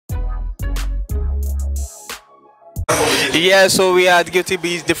Yeah, so we are at Guilty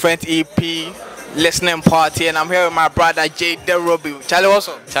Bees different EP listening party, and I'm here with my brother J.Derobie. Charlie, what's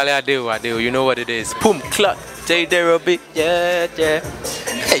up? Charlie, I do. You know what it is. Boom, cluck. J.Derobie. Yeah.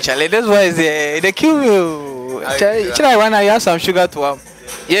 Hey, Charlie, this one is the cue. Charlie, right now you have some sugar to have.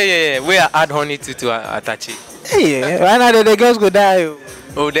 Yeah. We are add honey to attach it. Hey, right now the girls go die.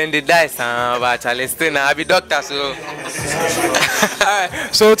 Oh, then they die, son. But Charlie, still now I be doctor, so.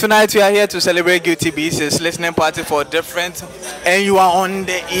 Alright, so tonight we are here to celebrate Guilty Bees. It's listening party for different, and you are on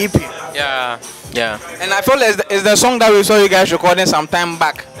the EP. Yeah. And I feel it's the song that we saw you guys recording some time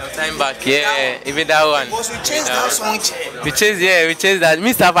back. Yeah, even that one. We changed that song, che. We changed that.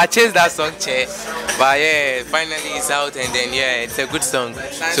 Mr. I changed that song, che. But yeah, finally it's out, and then yeah, it's a good song.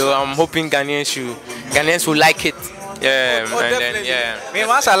 So I'm hoping Ghanaians will like it. Yeah, and then yeah. Me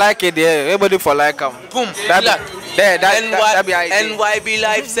once I like it, yeah, everybody for like them. Boom. That be NYB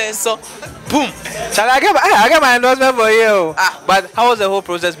Life says so. Boom. Shall I get my endorsement for you? But how was the whole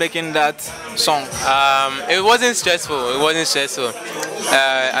process making that song? It wasn't stressful.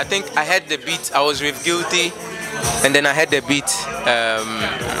 I think I had the beat. I was with Guilty, and then I had the beat,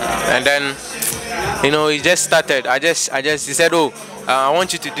 and then it just started. He said, "Oh, I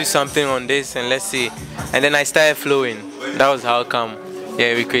want you to do something on this, and let's see." And then I started flowing. That was how come.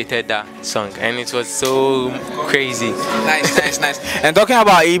 Yeah, we created that song, and it was so crazy. Nice. And talking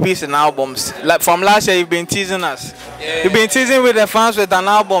about EPs and albums, like from last year, you've been teasing us. Yeah. You've been teasing with the fans with an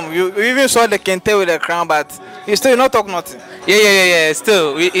album. You even saw the Kente with the crown, but you still not talk nothing. Yeah.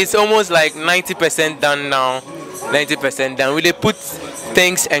 Still, it's almost like 90% done now. 90% done. We put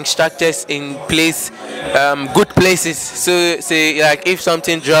things and structures in place, good places. So say like if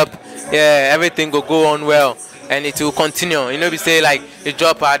something drop, yeah, everything will go on well. And it will continue. We say like you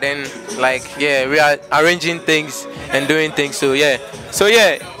drop out, then like yeah, we are arranging things and doing things. So yeah,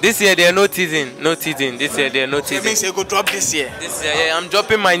 this year there are no teasing. This year there are no teasing. It means you go drop this year. Yeah, I'm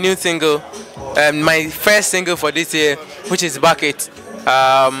dropping my new single, my first single for this year, which is Bucket.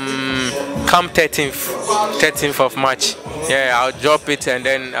 Come 13th of March. Yeah, I'll drop it, and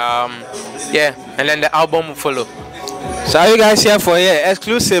then and then the album will follow. So are you guys here for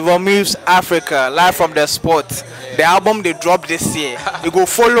exclusive on Muse Africa, live from the spot? The album they dropped this year. You go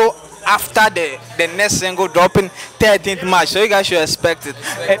follow after the next single dropping 13th March. So you guys should expect it.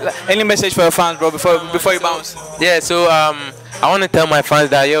 Any message for your fans, bro, before you bounce? Yeah, so I want to tell my fans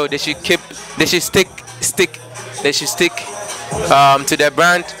that they should stick to their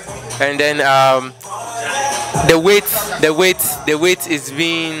brand, and then the weight is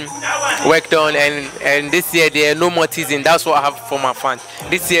being worked on, and this year there are no more teasing. That's what I have for my fans.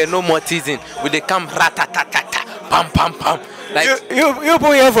 This year no more teasing. Will they come ratatatata, pam. Like you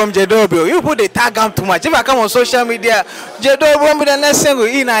put here from J.Derobie, you put the tag on too much. If I come on social media, J.Derobie with the next single,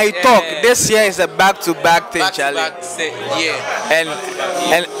 talk. This year is a back-to-back thing, Charlie.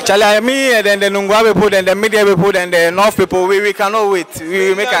 And Charlie, me and then the Nungwa people, and the media people, and the North people, we cannot wait.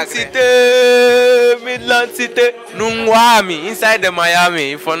 We make a Midland City, Nungwami, inside the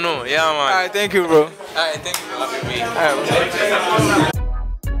Miami, if you know. Yeah, man. Alright, thank you, bro. Alright, thank you for having me.